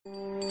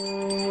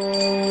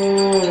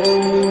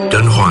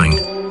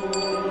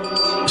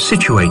Dunhuang.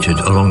 Situated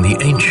along the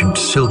ancient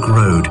Silk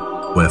Road,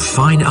 where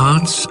fine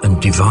arts and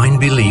divine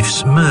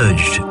beliefs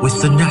merged with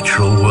the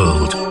natural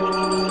world.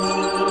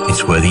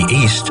 It's where the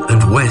East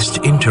and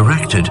West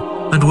interacted,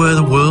 and where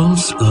the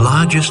world's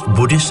largest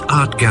Buddhist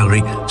art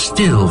gallery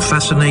still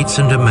fascinates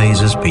and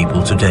amazes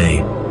people today.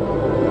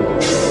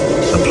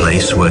 A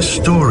place where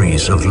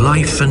stories of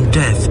life and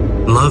death,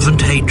 love and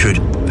hatred,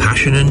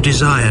 passion and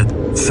desire,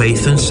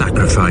 faith and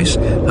sacrifice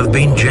have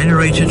been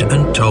generated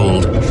and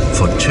told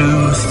for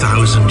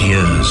 2,000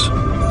 years.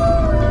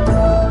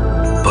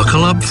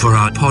 Buckle up for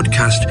our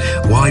podcast,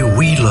 Why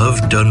We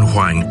Love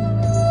Dunhuang,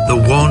 the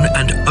one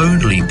and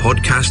only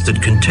podcast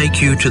that can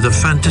take you to the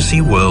fantasy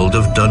world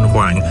of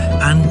Dunhuang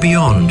and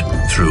beyond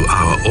through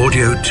our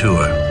audio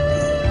tour.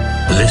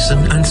 Listen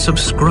and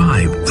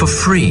subscribe for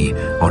free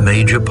on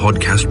major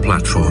podcast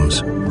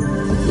platforms.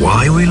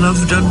 Why we love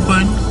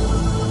Dunhuang?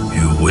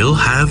 You will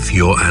have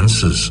your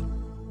answers.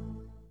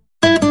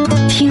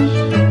 听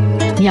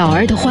鸟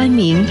儿的欢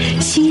鸣，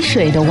溪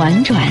水的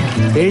婉转。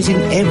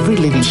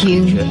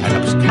听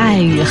爱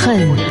与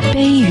恨，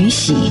悲与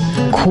喜，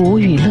苦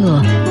与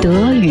乐，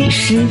得与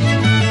失。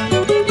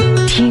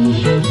听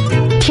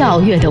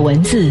跳跃的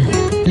文字，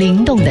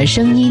灵动的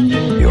声音。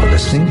You're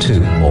listening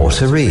to More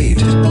to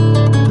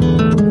Read.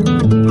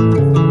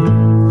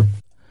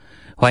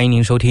 欢迎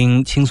您收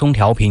听轻松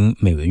调频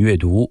美文阅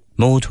读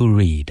More to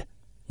Read，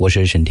 我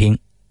是沈听，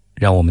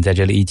让我们在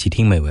这里一起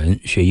听美文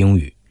学英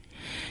语。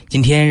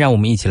今天让我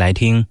们一起来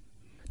听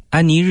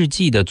安妮日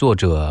记的作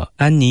者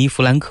安妮·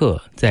弗兰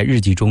克在日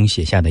记中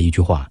写下的一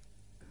句话，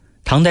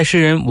唐代诗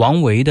人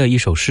王维的一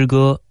首诗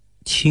歌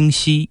《清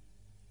溪》，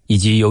以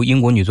及由英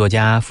国女作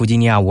家弗吉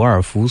尼亚·沃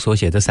尔夫所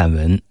写的散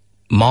文《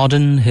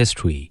Modern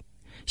History》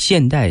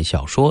现代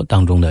小说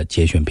当中的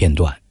节选片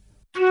段。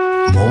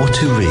 More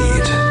to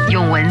Read.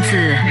 用文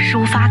字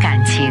抒发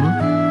感情，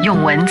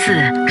用文字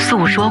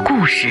诉说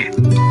故事，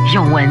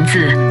用文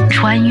字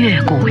穿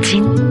越古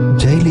今。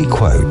 Daily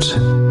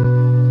Quote.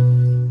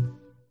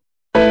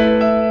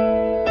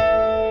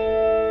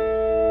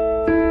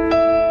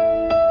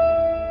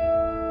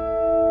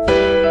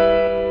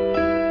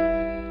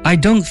 I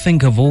don't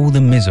think of all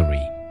the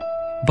misery,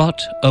 but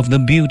of the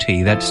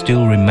beauty that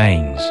still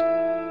remains.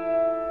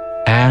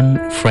 Anne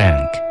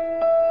Frank.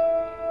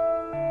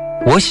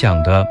 我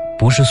想的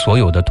不是所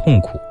有的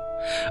痛苦，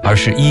而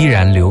是依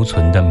然留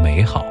存的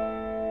美好。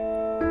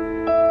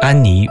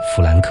安妮·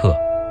弗兰克。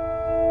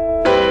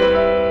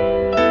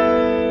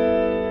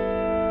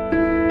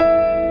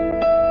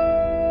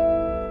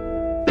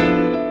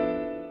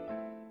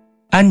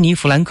安妮·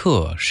弗兰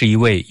克是一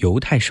位犹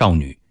太少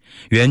女，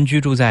原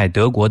居住在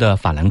德国的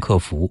法兰克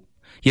福，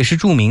也是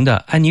著名的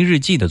《安妮日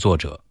记》的作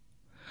者。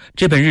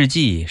这本日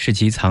记是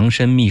其藏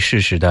身密室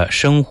时的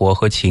生活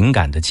和情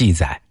感的记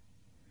载。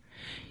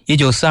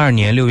1942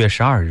年6月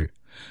12日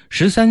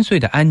，13岁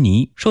的安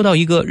妮收到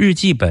一个日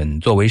记本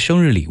作为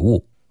生日礼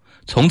物，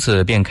从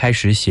此便开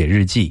始写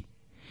日记。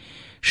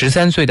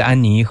13岁的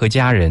安妮和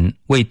家人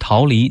为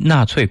逃离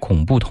纳粹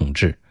恐怖统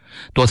治，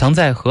躲藏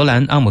在荷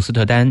兰阿姆斯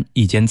特丹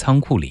一间仓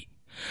库里，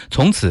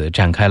从此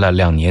展开了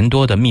2年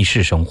多的密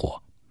室生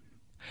活。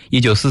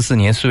1944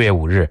年4月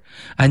5日，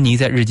安妮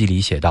在日记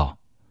里写道：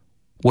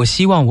我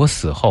希望我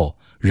死后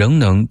仍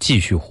能继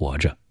续活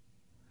着。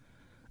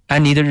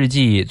安妮的日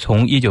记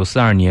从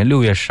1942年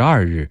6月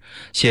12日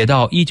写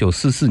到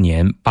1944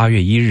年8月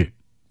1日。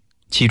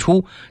起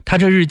初，她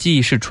这日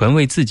记是纯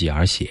为自己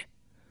而写。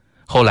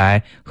后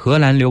来，荷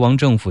兰流亡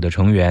政府的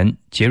成员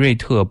杰瑞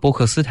特·波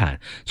克斯坦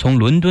从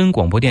伦敦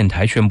广播电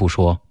台宣布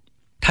说，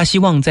他希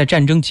望在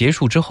战争结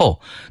束之后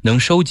能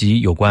收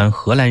集有关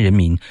荷兰人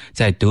民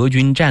在德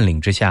军占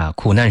领之下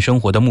苦难生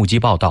活的目击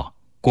报道，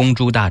公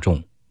诸大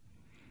众。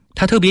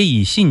他特别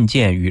以信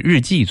件与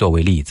日记作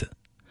为例子。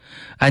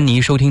安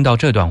妮收听到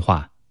这段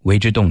话，为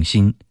之动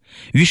心，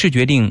于是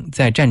决定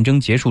在战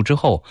争结束之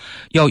后，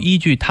要依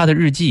据他的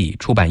日记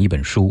出版一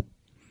本书。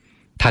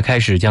他开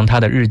始将他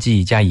的日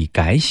记加以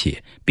改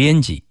写、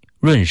编辑、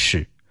润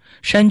饰，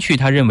删去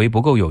他认为不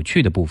够有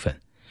趣的部分，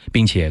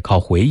并且靠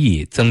回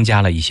忆增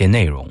加了一些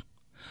内容。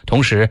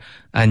同时，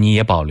安妮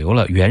也保留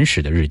了原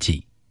始的日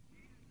记。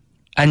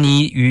安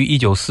妮于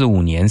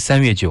1945年3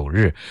月9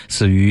日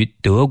死于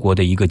德国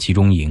的一个集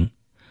中营，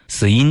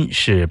死因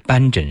是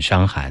斑疹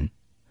伤寒。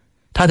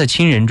他的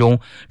亲人中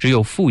只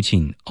有父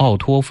亲奥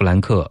托·弗兰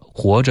克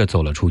活着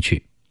走了出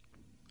去。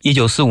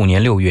1945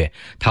年6月，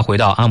他回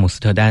到阿姆斯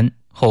特丹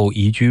后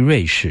移居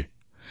瑞士。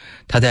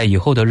他在以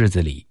后的日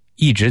子里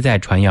一直在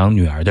传扬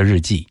女儿的日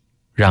记，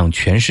让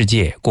全世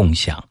界共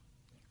享。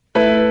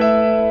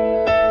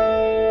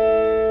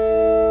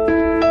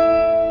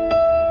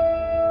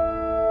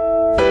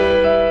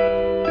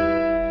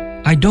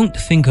I don't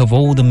think of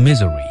all the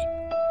misery,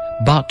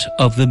 but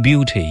of the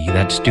beauty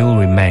that still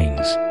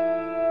remains.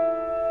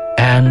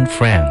 Anne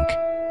Frank.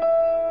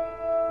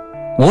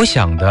 我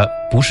想的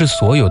不是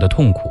所有的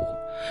痛苦，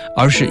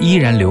而是依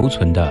然留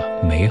存的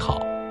美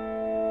好。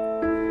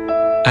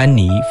安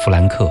妮·弗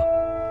兰克。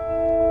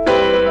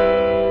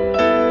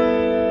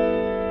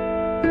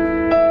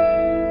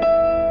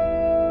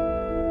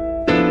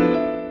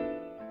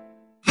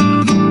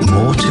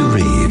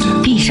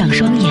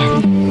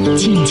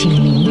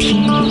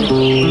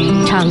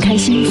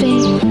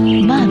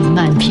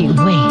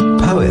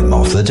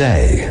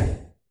day.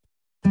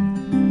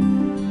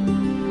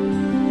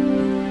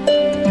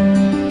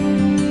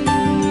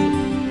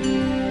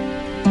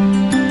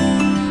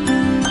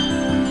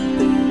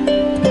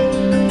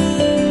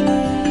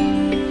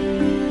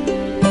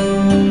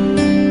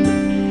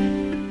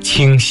《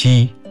清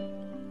溪》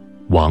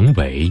王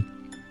维。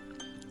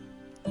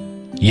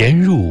沿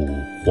入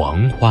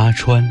黄花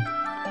川，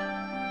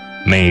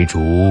美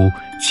竹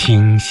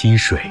清溪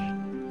水。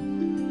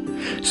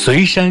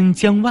随山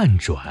将万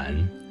转，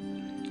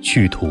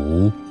去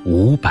途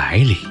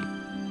500里。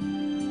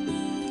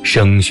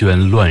声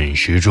喧乱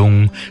石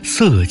中，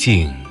色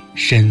静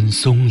深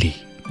松里。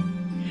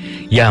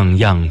样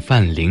样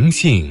泛灵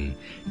性，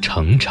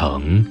澄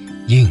澄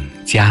映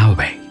家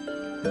伟。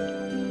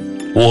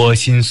我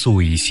心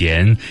素已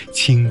闲，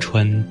清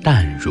川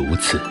淡如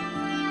此。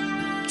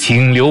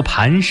清流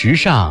磐石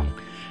上，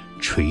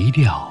垂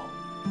钓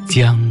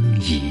将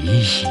已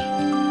矣。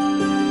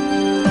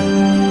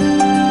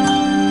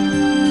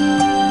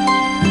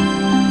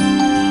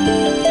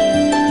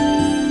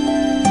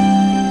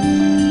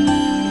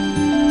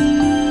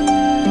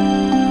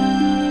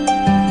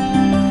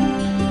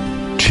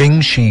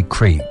Qingxi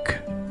Creek,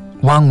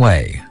 Wang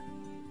Wei.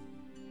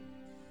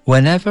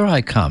 Whenever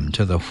I come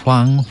to the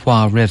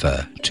Huanghua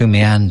River to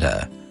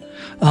meander,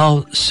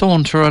 I'll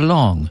saunter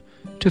along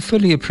to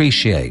fully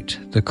appreciate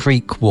the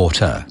creek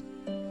water.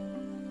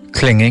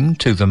 Clinging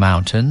to the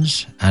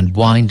mountains and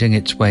winding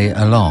its way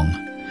along,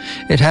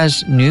 it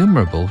has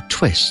numerable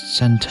twists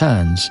and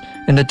turns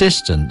in a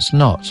distance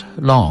not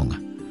long.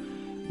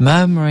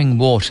 Murmuring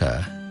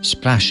water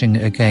splashing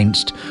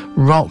against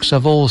rocks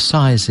of all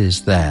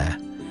sizes there,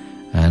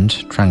 and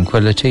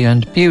tranquility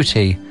and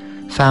beauty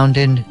found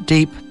in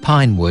deep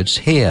pine woods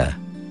here.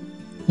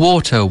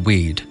 Water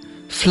weed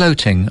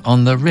floating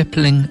on the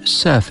rippling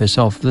surface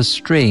of the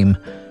stream,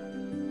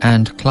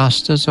 and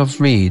clusters of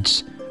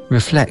reeds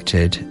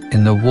reflected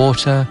in the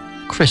water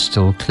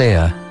crystal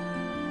clear.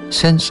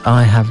 Since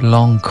I have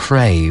long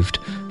craved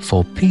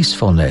for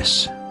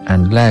peacefulness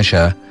and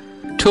leisure,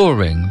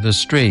 touring the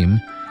stream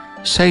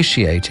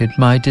satiated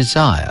my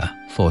desire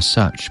for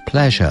such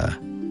pleasure.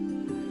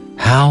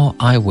 How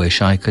I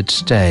wish I could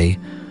stay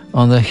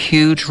on the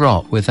huge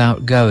rock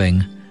without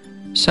going,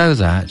 so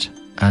that,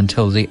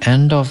 until the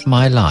end of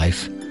my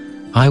life,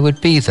 I would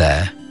be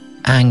there,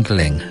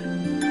 angling.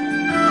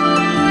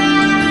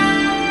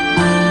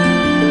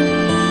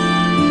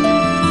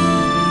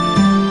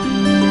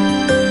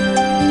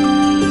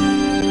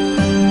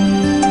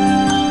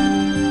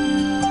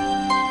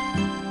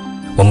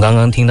 我们刚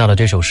刚听到的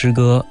这首诗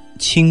歌《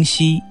清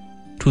溪》，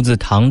出自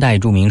唐代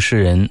著名诗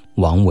人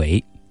王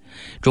维。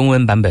中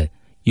文版本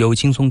由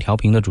轻松调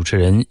频的主持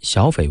人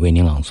小斐为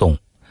您朗诵，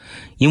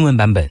英文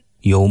版本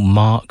由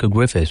Mark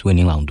Griffiths 为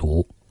您朗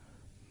读。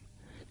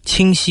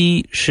清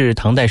溪是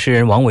唐代诗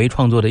人王维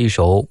创作的一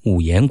首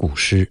五言古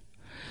诗。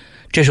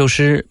这首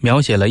诗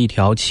描写了一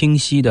条清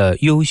溪的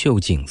优秀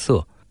景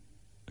色，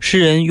诗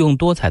人用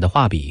多彩的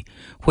画笔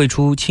绘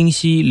出清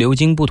溪流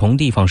经不同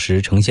地方时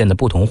呈现的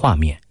不同画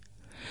面。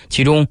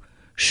其中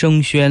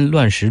声喧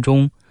乱石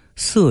中，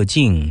色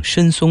静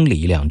深松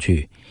里两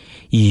句，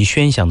以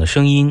喧响的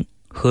声音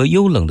和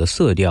幽冷的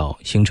色调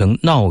形成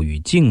闹与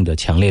静的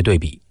强烈对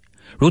比，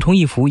如同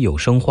一幅有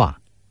声画。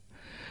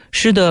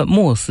诗的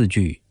末四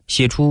句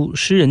写出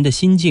诗人的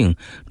心境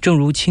正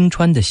如清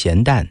川的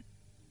咸淡，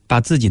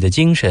把自己的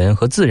精神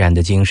和自然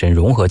的精神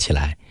融合起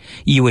来，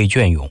意味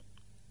隽永。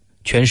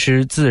全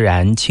诗自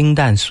然清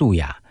淡素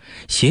雅，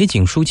写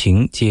景抒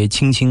情皆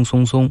轻轻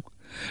松松，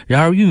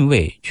然而韵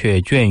味却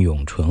隽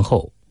永醇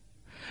厚。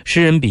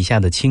诗人笔下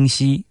的清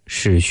溪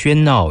是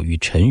喧闹与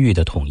沉郁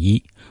的统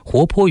一，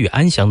活泼与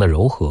安详的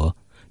柔和，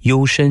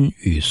幽深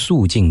与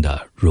肃静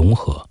的融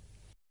合。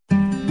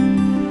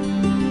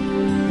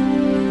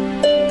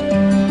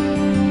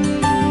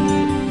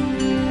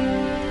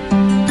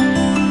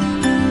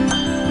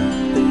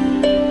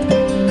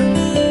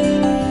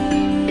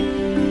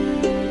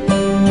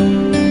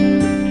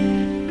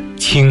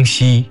清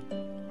溪，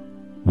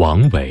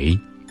王维。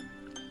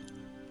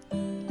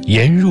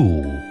沿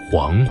入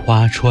黄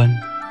花川，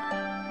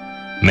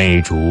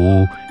美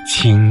竹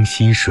清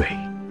溪水。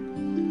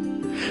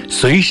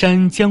随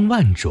山将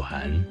万转，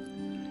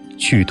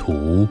去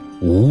途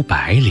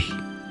500里。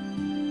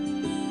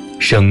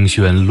声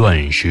喧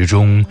乱石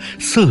中，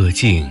色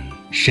静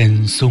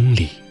深松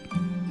里。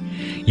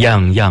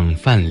样样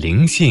泛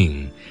灵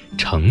性，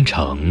澄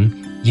澄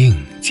映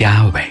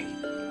家伟。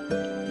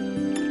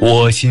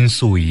我心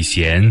素已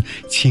闲，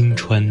清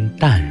川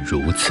淡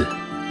如此。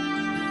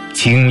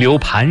清流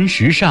磐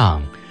石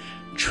上，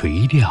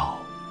垂钓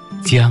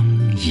将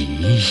已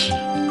矣。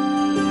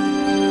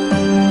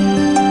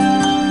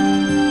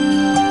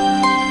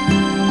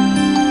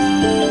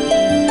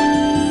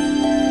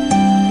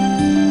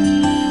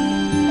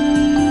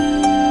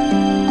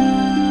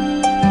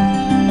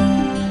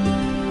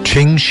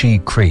Qingxi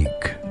Creek,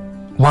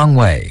 Wang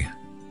Wei.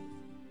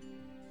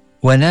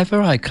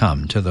 Whenever I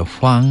come to the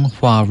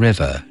Huanghua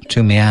River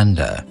to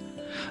meander,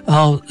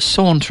 I'll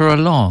saunter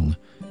along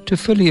to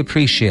fully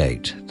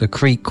appreciate the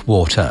creek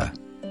water.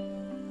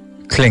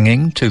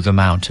 Clinging to the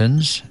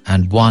mountains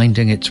and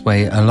winding its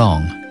way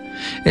along,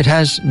 it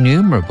has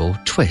innumerable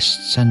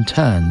twists and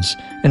turns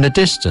in a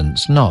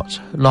distance not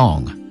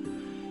long.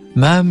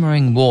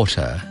 Murmuring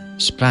water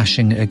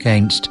splashing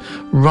against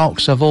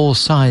rocks of all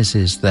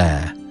sizes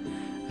there,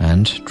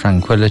 and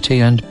tranquility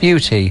and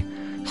beauty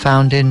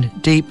found in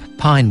deep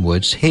pine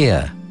woods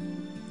here.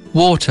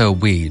 Water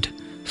weed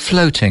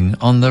floating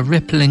on the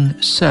rippling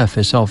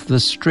surface of the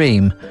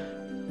stream,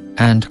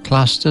 and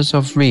clusters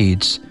of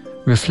reeds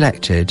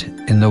reflected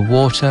in the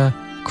water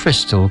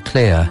crystal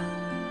clear.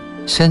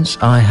 Since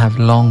I have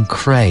long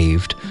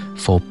craved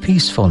for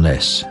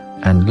peacefulness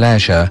and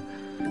leisure,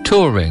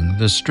 touring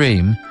the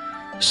stream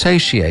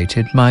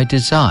satiated my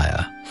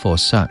desire for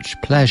such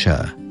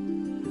pleasure.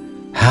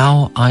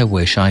 How I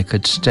wish I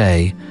could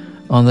stay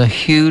on the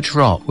huge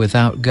rock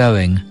without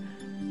going,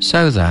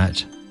 so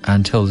that,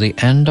 until the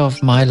end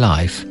of my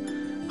life,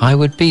 I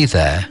would be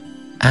there,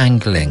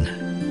 angling.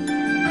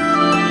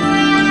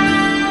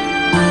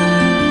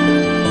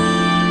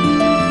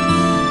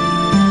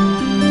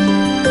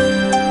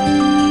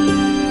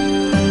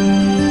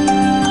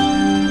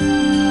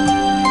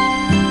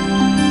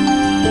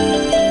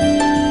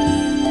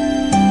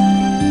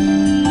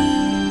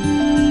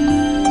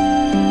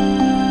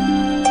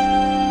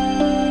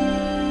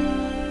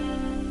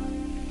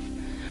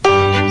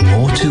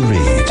 To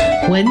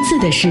read. 文字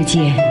的世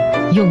界，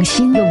用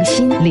心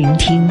聆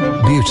听。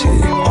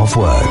Beauty of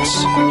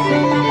words.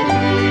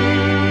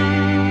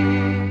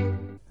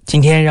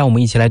 今天让我们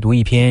一起来读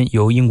一篇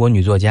由英国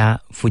女作家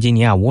弗吉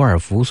尼亚·伍尔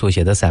夫所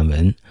写的散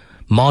文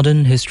《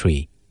Modern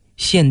History》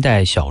现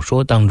代小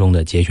说当中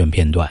的节选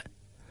片段。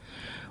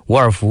伍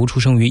尔夫出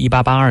生于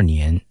1882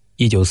年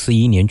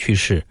，1941年去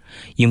世，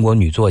英国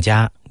女作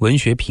家、文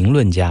学评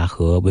论家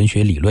和文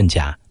学理论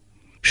家，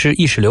是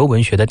意识流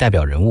文学的代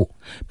表人物，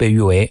被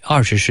誉为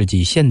20世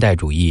纪现代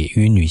主义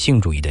与女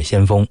性主义的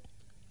先锋。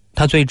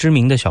她最知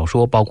名的小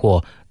说包括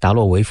《达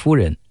洛维夫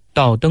人》《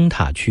到灯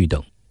塔去》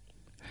等。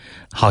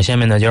好，下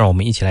面呢，就让我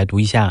们一起来读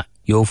一下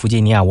由弗吉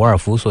尼亚·伍尔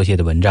夫所写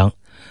的文章《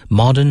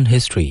Modern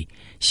History》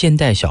现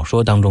代小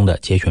说当中的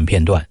节选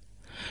片段。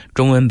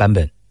中文版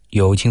本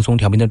由轻松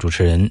调频的主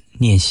持人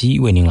念希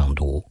为您朗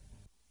读。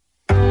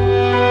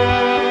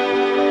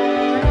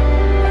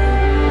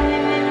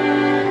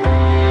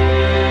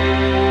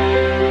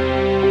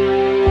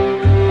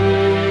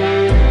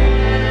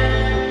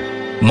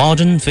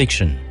Modern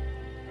Fiction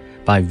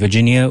by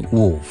Virginia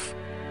Woolf.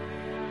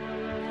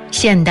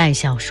 现代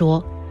小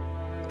说，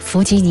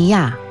弗吉尼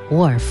亚·伍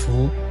尔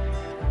夫。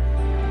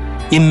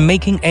In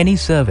making any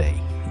survey,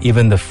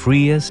 even the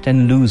freest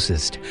and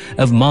loosest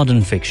of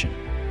modern fiction,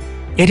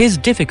 it is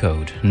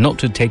difficult not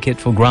to take it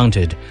for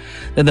granted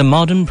that the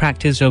modern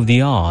practice of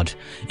the art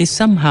is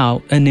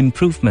somehow an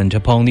improvement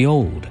upon the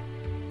old.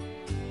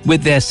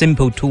 With their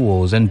simple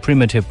tools and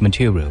primitive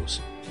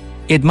materials,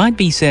 it might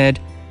be said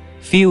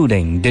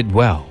Fielding did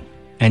well,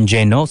 and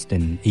Jane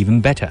Austen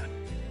even better.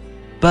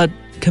 But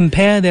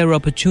compare their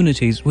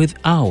opportunities with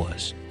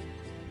ours.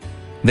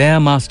 Their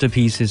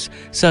masterpieces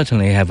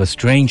certainly have a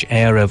strange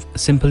air of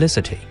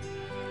simplicity.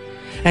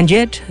 And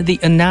yet, the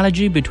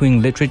analogy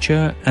between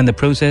literature and the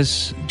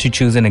process, to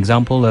choose an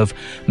example of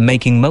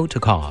making motor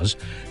cars,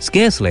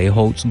 scarcely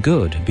holds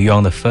good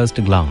beyond the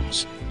first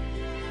glance.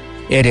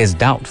 It is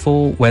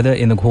doubtful whether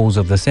in the course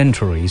of the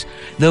centuries,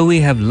 though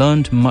we have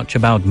learned much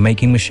about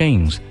making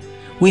machines,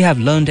 we have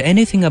learned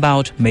anything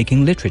about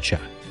making literature.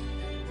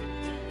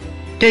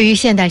 对于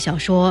现代小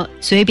说，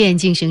随便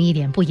进行一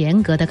点不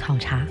严格的考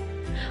察，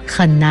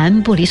很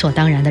难不理所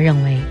当然地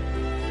认为，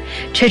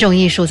这种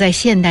艺术在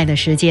现代的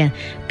实践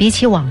比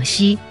起往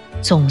昔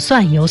总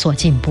算有所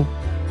进步。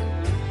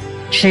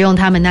使用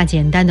他们那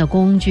简单的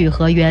工具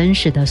和原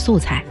始的素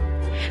材，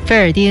菲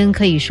尔丁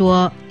可以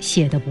说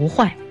写得不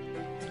坏，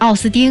奥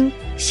斯丁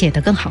写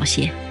得更好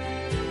些。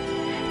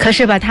可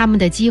是把他们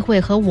的机会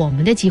和我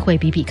们的机会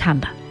比比看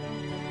吧，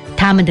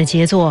他们的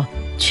杰作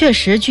确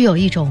实具有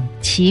一种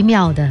奇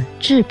妙的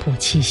质朴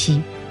气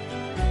息。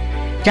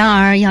然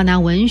而要拿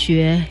文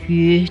学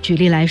与举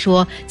例来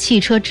说汽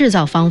车制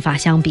造方法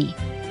相比，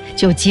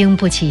就经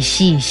不起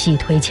细细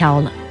推敲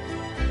了。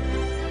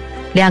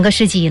2个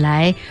世纪以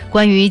来，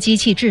关于机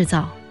器制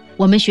造，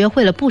我们学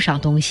会了不少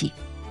东西，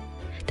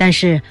但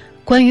是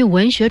关于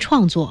文学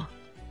创作，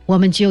我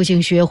们究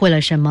竟学会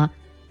了什么，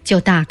就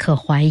大可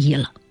怀疑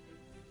了。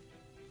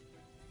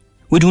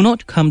 We do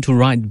not come to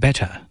write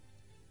better.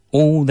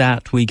 All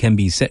that we can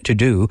be said to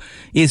do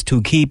is to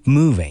keep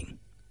moving.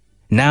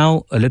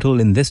 Now a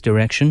little in this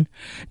direction,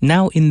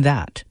 now in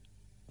that,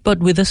 but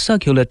with a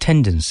circular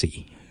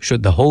tendency,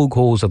 should the whole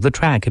course of the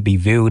track be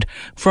viewed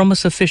from a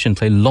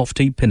sufficiently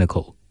lofty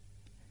pinnacle.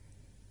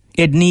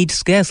 It need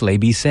scarcely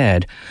be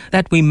said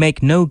that we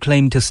make no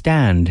claim to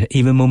stand,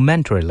 even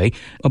momentarily,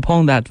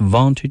 upon that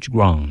vantage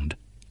ground.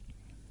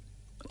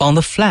 On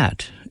the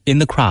flat, in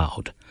the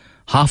crowd,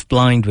 half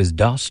blind with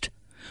dust,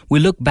 we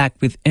look back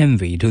with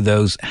envy to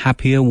those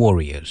happier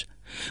warriors,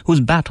 whose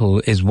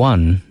battle is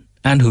won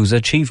and whose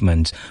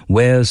achievements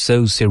wear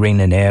so serene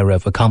an air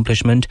of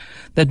accomplishment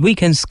that we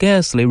can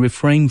scarcely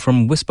refrain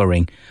from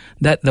whispering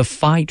that the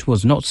fight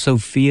was not so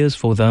fierce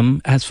for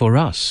them as for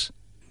us.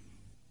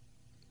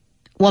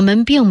 我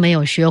们并没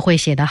有学会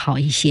写得好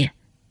一些。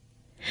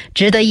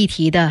值得一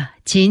提的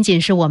仅仅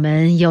是我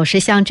们有时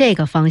向这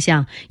个方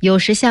向，有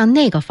时向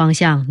那个方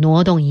向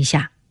挪动一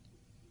下。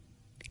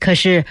可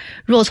是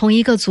若从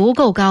一个足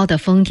够高的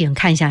峰顶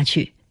看下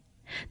去，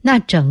那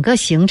整个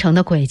行程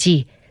的轨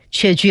迹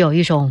却具有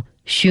一种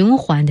循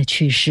环的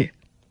趋势。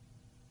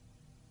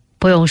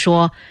不用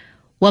说，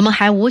我们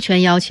还无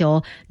权要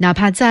求哪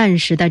怕暂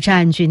时地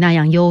占据那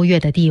样优越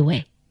的地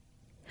位，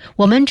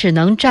我们只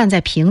能站在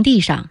平地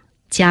上，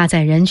夹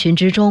在人群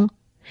之中，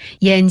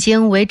眼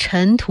睛为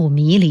尘土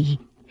迷离，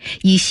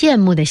以羡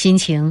慕的心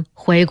情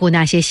回顾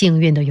那些幸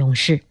运的勇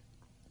士。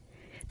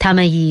他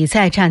们已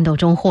在战斗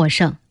中获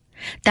胜，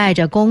带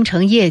着攻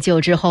城夜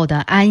救之后的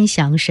安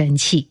详神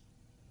气。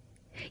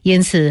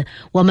因此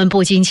我们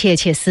不禁窃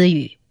窃私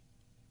语，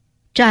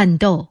战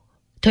斗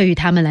对于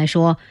他们来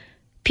说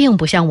并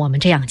不像我们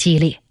这样激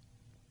烈。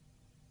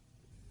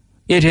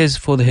 It is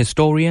for the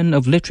historian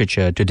of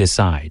literature to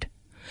decide,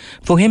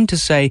 for him to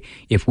say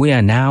if we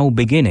are now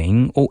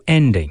beginning or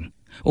ending,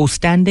 or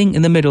standing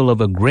in the middle of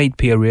a great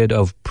period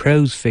of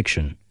prose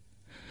fiction.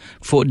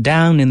 For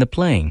down in the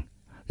plain,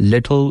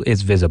 little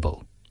is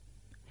visible.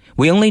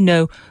 We only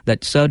know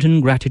that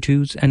certain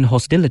gratitudes and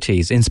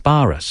hostilities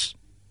inspire us,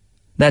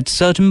 that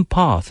certain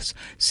paths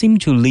seem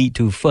to lead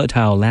to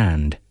fertile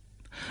land,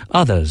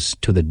 others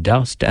to the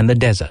dust and the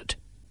desert.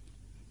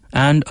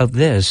 And of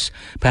this,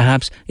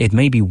 perhaps it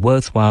may be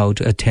worthwhile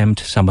to attempt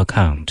some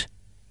account.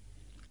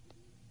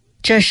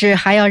 这事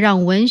还要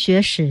让文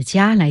学史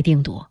家来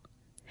定夺，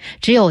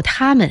只有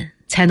他们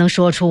才能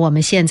说出我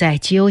们现在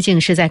究竟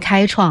是在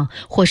开创，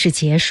或是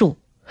结束，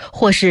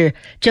或是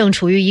正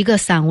处于一个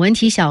散文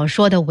体小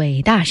说的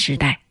伟大时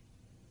代。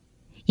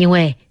因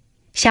为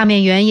下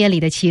面原野里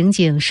的情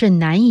景是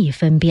难以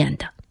分辨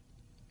的。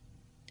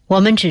我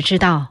们只知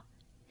道，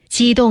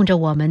激动着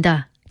我们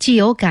的既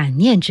有感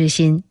念之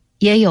心，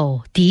也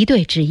有敌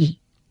对之意。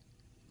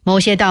某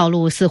些道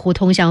路似乎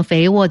通向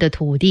肥沃的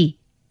土地，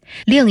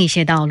另一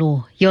些道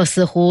路又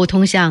似乎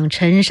通向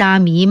尘沙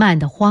弥漫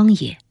的荒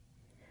野。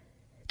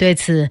对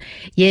此，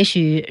也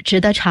许值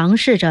得尝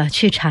试着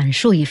去阐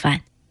述一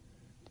番。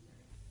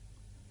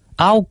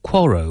Our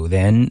quarrel,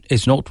 then,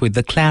 is not with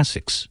the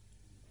classics.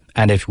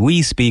 And if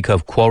we speak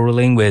of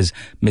quarrelling with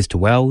Mr.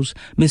 Wells,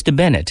 Mr.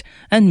 Bennet,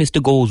 and Mr.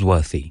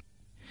 Galsworthy,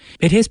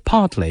 it is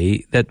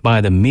partly that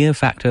by the mere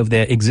fact of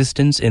their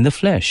existence in the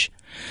flesh,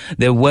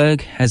 their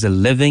work has a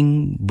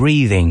living,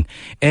 breathing,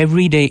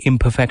 everyday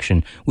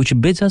imperfection which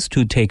bids us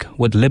to take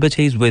what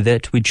liberties with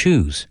it we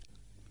choose.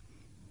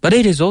 But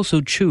it is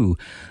also true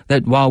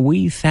that while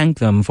we thank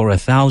them for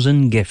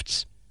 1,000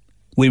 gifts,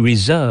 we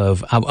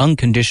reserve our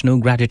unconditional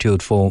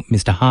gratitude for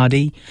Mr.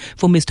 Hardy,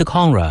 for Mr.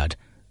 Conrad,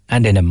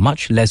 and in a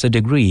much lesser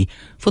degree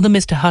for the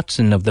Mr.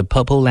 Hudson of the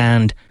Purple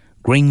Land,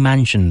 Green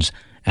Mansions,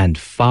 and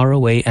Far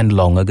Away and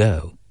Long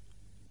Ago.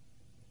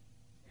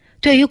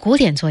 对于古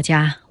典作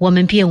家，我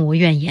们并无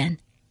怨言。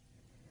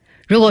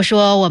如果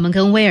说我们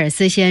跟威尔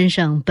斯先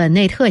生、本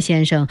内特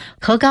先生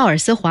和高尔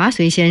斯华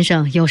绥先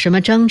生有什么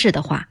争执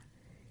的话，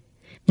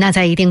那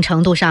在一定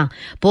程度上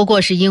不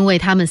过是因为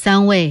他们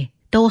三位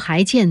都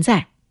还健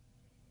在。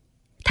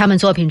他们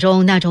作品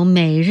中那种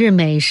每日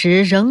每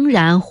时仍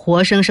然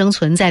活生生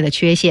存在的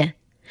缺陷，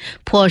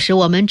迫使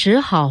我们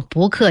只好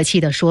不客气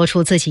地说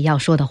出自己要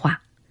说的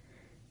话。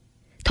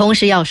同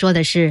时要说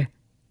的是，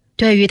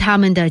对于他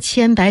们的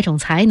千百种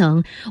才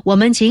能，我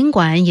们尽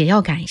管也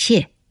要感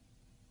谢，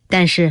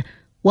但是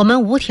我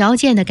们无条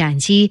件的感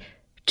激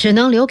只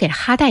能留给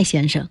哈代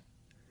先生，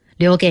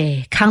留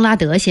给康拉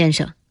德先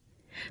生，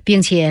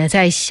并且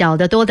在小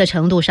得多的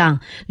程度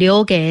上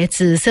留给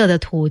紫色的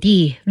土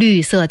地、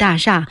绿色大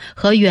厦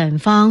和远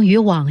方与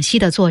往昔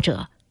的作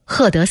者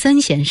赫德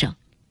森先生。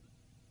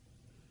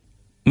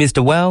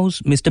Mr.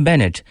 Wells, Mr.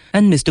 Bennet,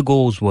 and Mr.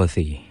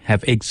 Galsworthy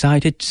have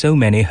excited so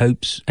many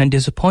hopes and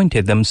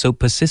disappointed them so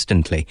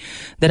persistently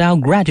that our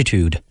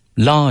gratitude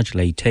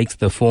largely takes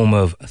the form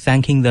of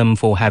thanking them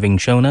for having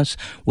shown us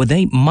what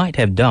they might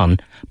have done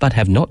but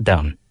have not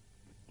done,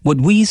 what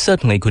we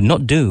certainly could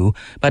not do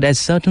but as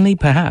certainly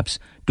perhaps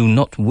do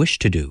not wish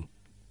to do.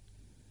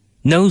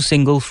 No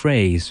single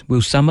phrase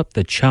will sum up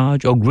the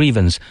charge or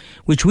grievance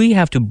which we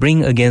have to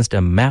bring against a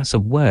mass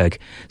of work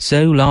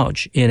so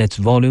large in its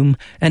volume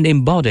and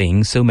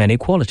embodying so many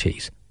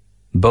qualities,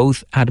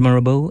 both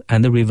admirable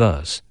and the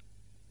reverse.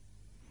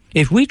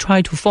 If we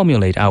try to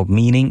formulate our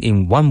meaning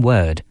in one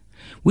word,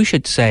 we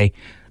should say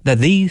that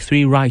these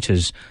three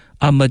writers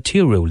are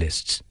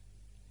materialists.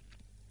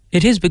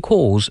 It is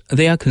because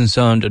they are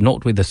concerned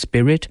not with the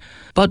spirit,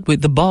 but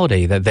with the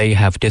body that they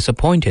have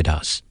disappointed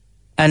us,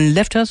 and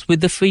left us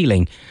with the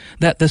feeling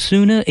that the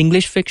sooner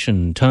English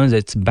fiction turns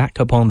its back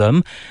upon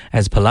them,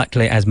 as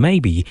politely as may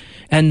be,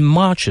 and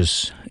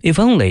marches, if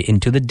only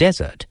into the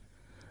desert,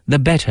 the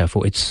better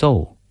for its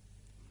soul.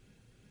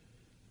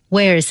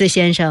 威尔斯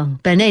先生、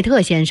本内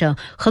特先生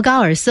和高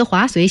尔斯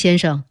华绥先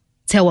生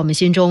在我们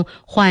心中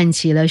唤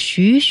起了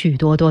许许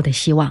多多的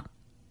希望，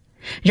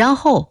然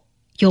后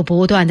又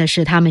不断地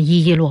使它们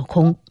一一落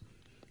空。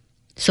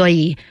所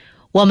以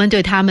我们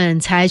对他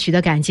们采取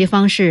的感激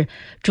方式，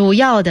主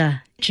要的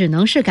只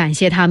能是感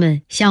谢他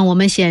们向我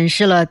们显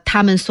示了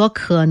他们所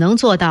可能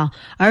做到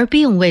而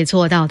并未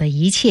做到的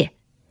一切，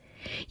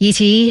以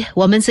及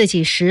我们自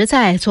己实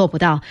在做不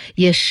到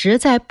也实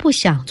在不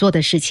想做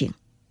的事情。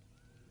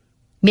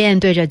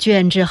面对着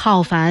卷帙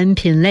浩繁、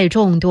品类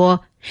众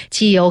多，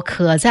既有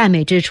可赞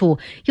美之处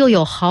又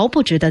有毫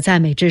不值得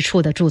赞美之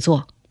处的著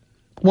作，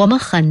我们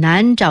很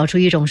难找出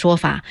一种说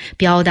法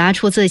表达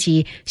出自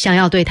己想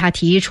要对他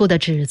提出的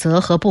指责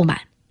和不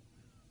满。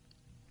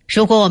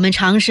如果我们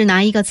尝试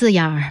拿一个字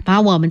眼儿把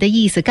我们的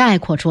意思概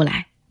括出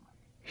来，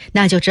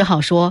那就只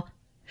好说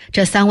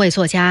这3位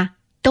作家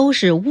都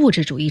是物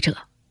质主义者，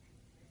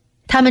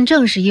他们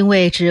正是因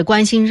为只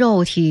关心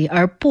肉体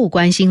而不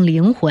关心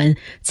灵魂，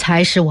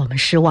才使我们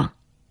失望，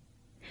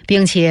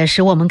并且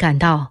使我们感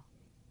到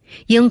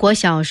英国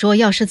小说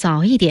要是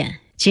早一点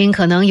尽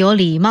可能有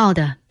礼貌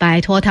地摆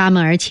脱他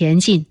们而前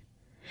进，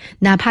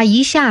哪怕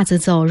一下子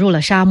走入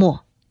了沙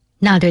漠，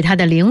那对他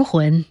的灵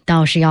魂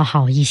倒是要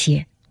好一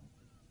些。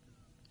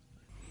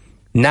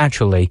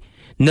Naturally,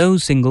 no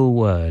single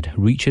word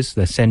reaches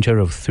the center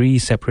of 3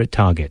 separate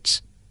targets.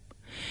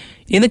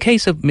 In the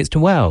case of Mr.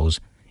 Wells,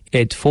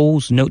 it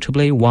falls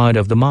notably wide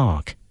of the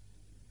mark.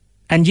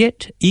 And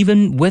yet,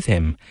 even with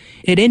him,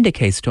 it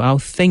indicates to our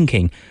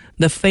thinking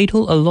the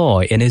fatal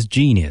alloy in his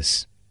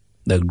genius,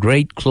 the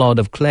great clod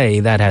of clay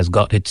that has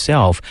got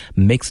itself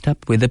mixed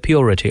up with the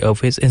purity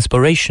of his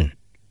inspiration.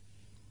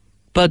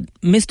 But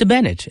Mr.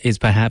 Bennet is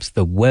perhaps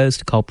the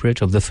worst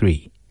culprit of the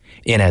 3,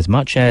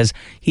 inasmuch as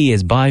he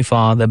is by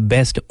far the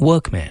best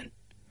workman.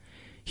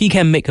 He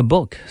can make a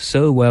book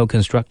so well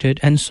constructed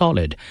and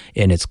solid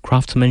in its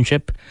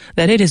craftsmanship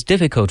that it is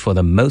difficult for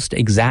the most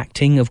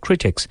exacting of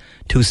critics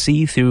to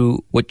see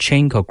through what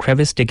chink or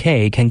crevice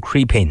decay can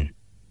creep in.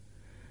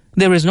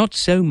 There is not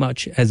so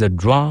much as a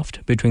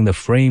draught between the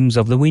frames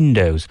of the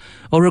windows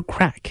or a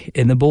crack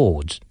in the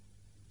boards.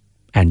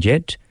 And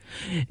yet,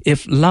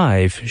 if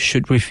life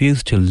should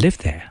refuse to live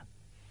there...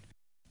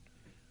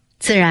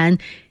 自然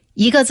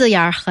一个字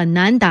眼很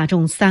难打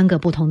中3个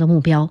不同的目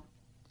标。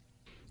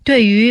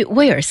对于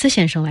威尔斯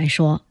先生来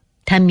说，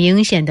他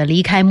明显地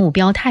离开目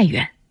标太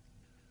远。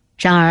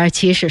然而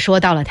即使说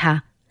到了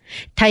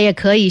他也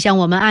可以向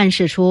我们暗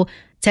示出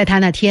在他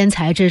那天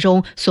才之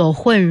中所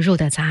混入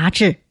的杂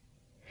质，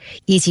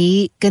以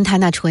及跟他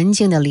那纯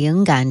净的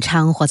灵感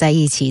掺和在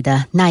一起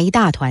的那一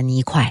大团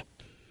泥块。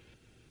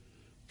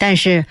但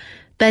是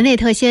本内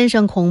特先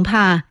生恐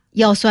怕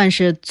要算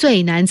是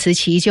最难辞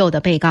其咎的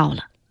被告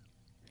了，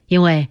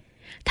因为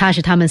他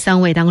是他们3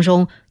位当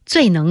中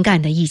最能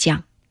干的艺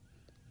匠。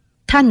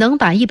他能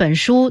把一本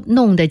书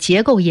弄得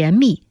结构严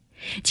密，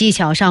技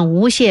巧上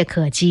无懈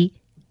可击，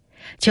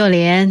就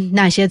连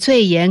那些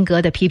最严格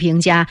的批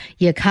评家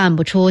也看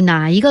不出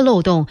哪一个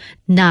漏洞，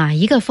哪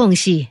一个缝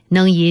隙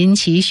能引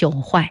起朽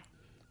坏。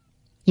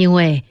因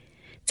为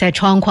在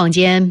窗框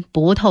间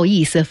不透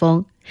一丝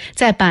风，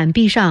在板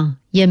壁上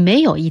也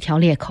没有一条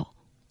裂口。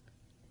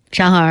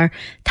然而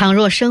倘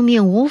若生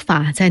命无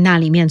法在那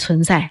里面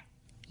存在，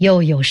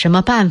又有什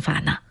么办法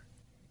呢？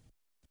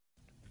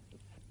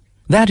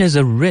 That is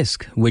a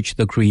risk which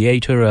the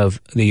creator of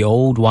The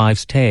Old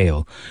Wives'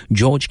 Tale,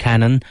 George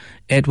Cannon,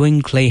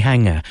 Edwin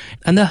Clayhanger,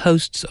 and the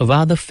hosts of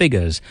other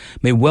figures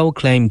may well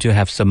claim to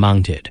have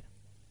surmounted.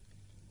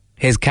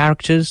 His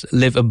characters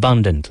live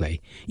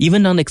abundantly,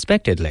 even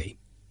unexpectedly.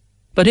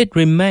 But it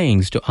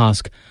remains to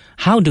ask,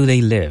 how do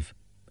they live,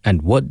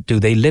 and what do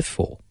they live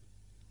for?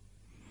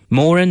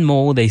 More and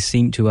more they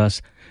seem to us,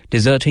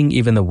 deserting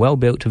even the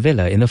well-built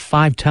villa in the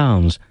Five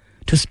Towns,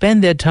 to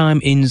spend their time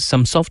in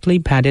some softly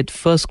padded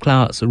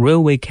first-class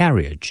railway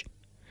carriage,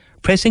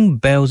 pressing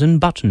bells and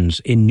buttons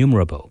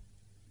innumerable.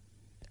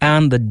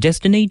 And the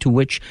destiny to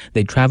which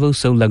they travel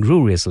so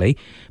luxuriously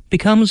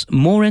becomes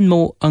more and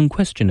more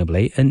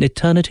unquestionably an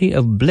eternity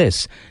of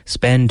bliss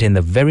spent in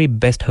the very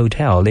best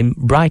hotel in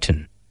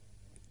Brighton.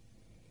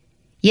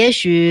 也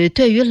许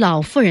对于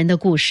老妇人的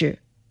故事，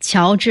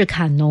乔治·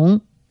坎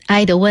农、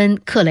埃德温·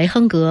克雷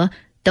亨格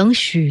等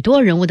许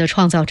多人物的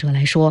创造者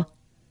来说，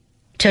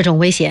这种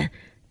危险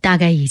大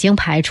概已经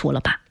排除了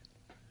吧。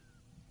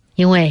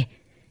因为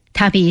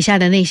他笔下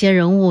的那些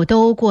人物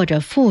都过着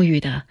富裕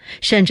的，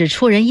甚至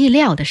出人意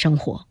料的生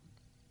活。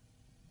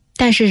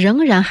但是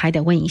仍然还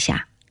得问一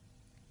下，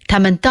他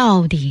们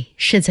到底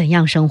是怎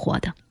样生活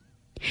的，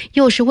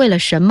又是为了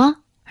什么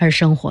而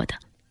生活的？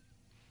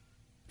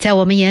在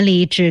我们眼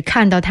里只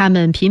看到他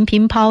们频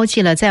频抛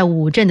弃了在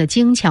五镇的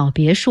精巧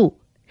别墅，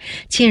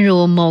进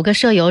入某个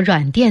设有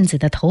软垫子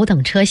的头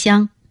等车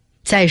厢，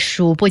在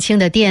数不清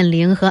的电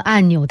铃和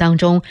按钮当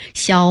中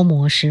消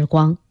磨时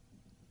光。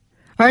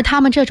而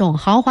他们这种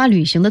豪华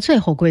旅行的最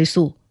后归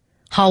宿，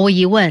毫无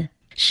疑问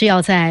是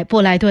要在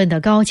布莱顿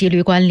的高级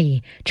旅馆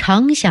里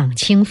常享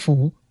清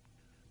福。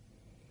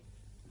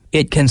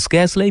It can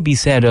scarcely be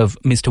said of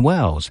Mr.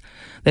 Wells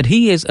that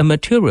he is a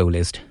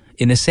materialist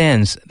in the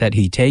sense that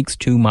he takes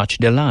too much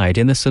delight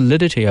in the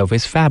solidity of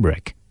his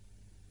fabric.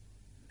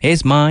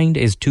 His mind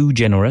is too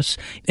generous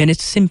in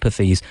its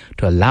sympathies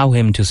to allow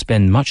him to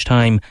spend much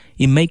time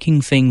in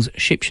making things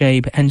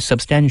shipshape and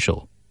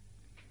substantial.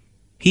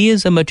 He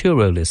is a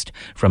materialist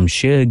from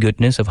sheer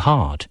goodness of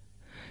heart,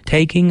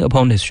 taking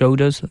upon his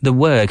shoulders the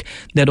work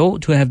that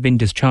ought to have been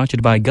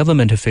discharged by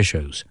government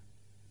officials,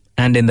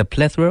 and in the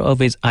plethora of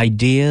his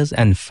ideas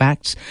and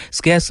facts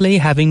scarcely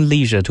having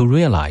leisure to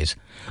realize,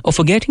 or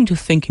forgetting to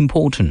think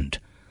important,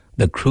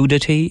 the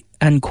crudity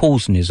and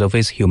coarseness of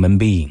his human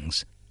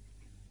beings.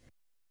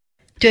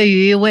 对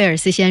于威尔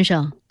斯先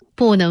生，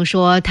不能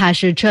说他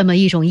是这么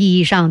一种意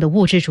义上的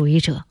物质主义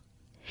者，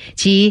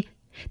即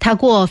他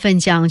过分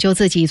讲究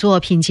自己作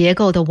品结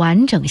构的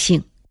完整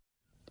性。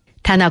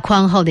他那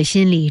宽厚的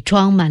心里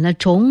装满了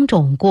种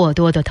种过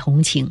多的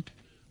同情，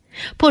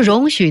不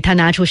容许他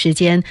拿出时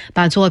间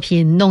把作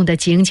品弄得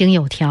井井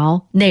有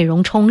条，内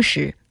容充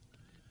实。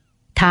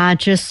他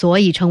之所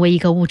以成为一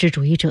个物质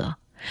主义者，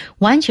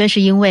完全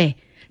是因为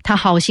他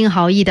好心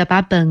好意地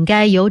把本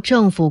该由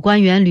政府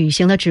官员履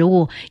行的职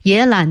务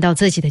也揽到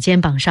自己的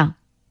肩膀上，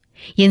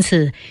因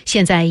此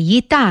现在一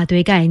大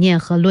堆概念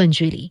和论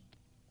据里，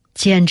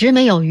简直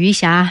没有余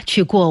暇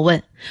去过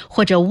问，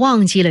或者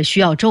忘记了需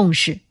要重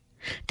视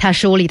他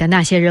书里的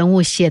那些人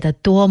物写得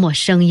多么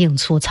生硬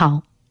粗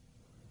糙。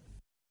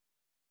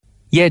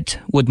Yet,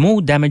 what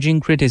more damaging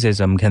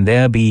criticism can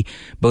there be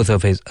both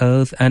of his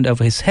earth and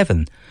of his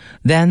heaven,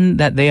 than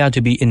that they are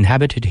to be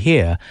inhabited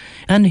here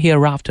and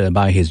hereafter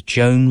by his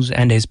Jones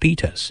and his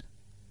Peters?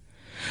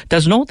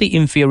 Does not the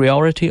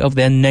inferiority of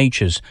their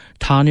natures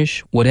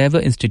tarnish whatever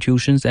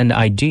institutions and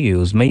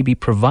ideals may be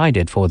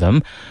provided for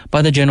them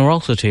by the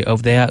generosity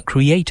of their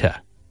Creator?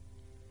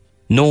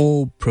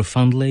 Nor,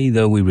 profoundly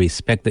though we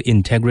respect the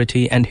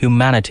integrity and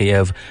humanity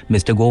of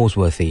Mr.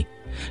 Galsworthy,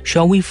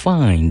 shall we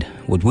find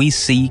what we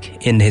seek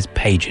in his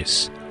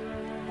pages.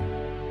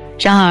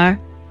 然而，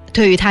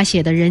对于他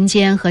写的人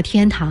间和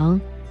天堂，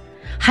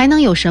还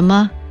能有什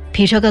么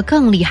比这个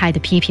更厉害的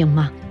批评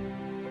吗？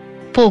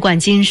不管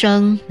今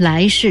生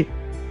来世，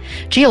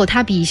只有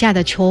他笔下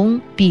的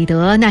琼、彼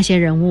得那些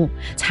人物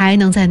才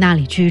能在那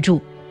里居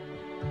住。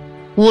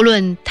无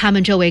论他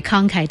们这位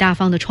慷慨大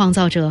方的创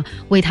造者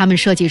为他们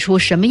设计出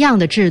什么样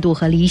的制度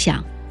和理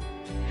想，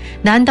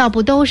难道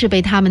不都是被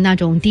他们那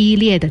种低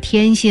劣的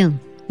天性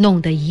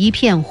弄得一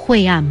片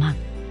晦暗吗？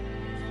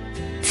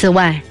此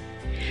外，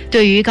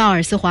对于高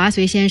尔斯华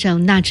绥先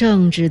生那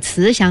正直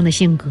慈祥的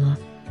性格，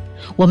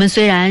我们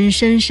虽然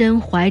深深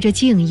怀着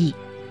敬意，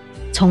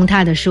从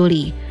他的书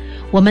里，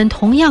我们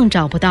同样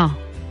找不到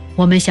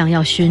我们想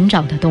要寻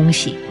找的东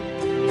西。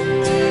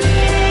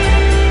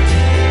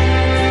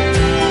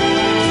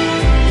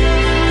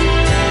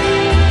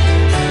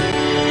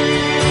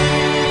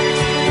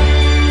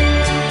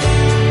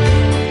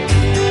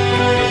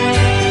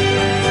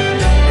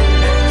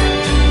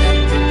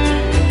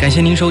感谢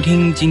您收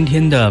听今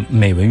天的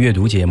美文阅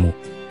读节目，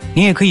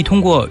您也可以通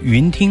过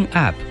云听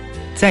App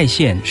在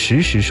线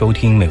实时收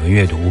听美文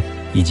阅读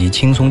以及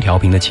轻松调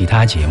频的其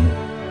他节目，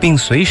并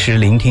随时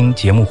聆听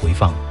节目回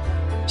放。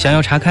想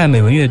要查看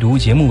美文阅读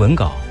节目文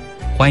稿，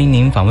欢迎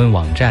您访问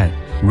网站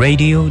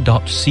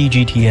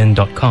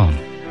radio.cgtn.com，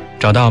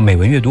 找到美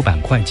文阅读板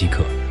块即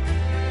可。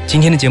今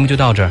天的节目就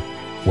到这儿，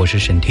我是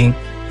沈听，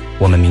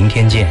我们明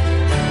天见。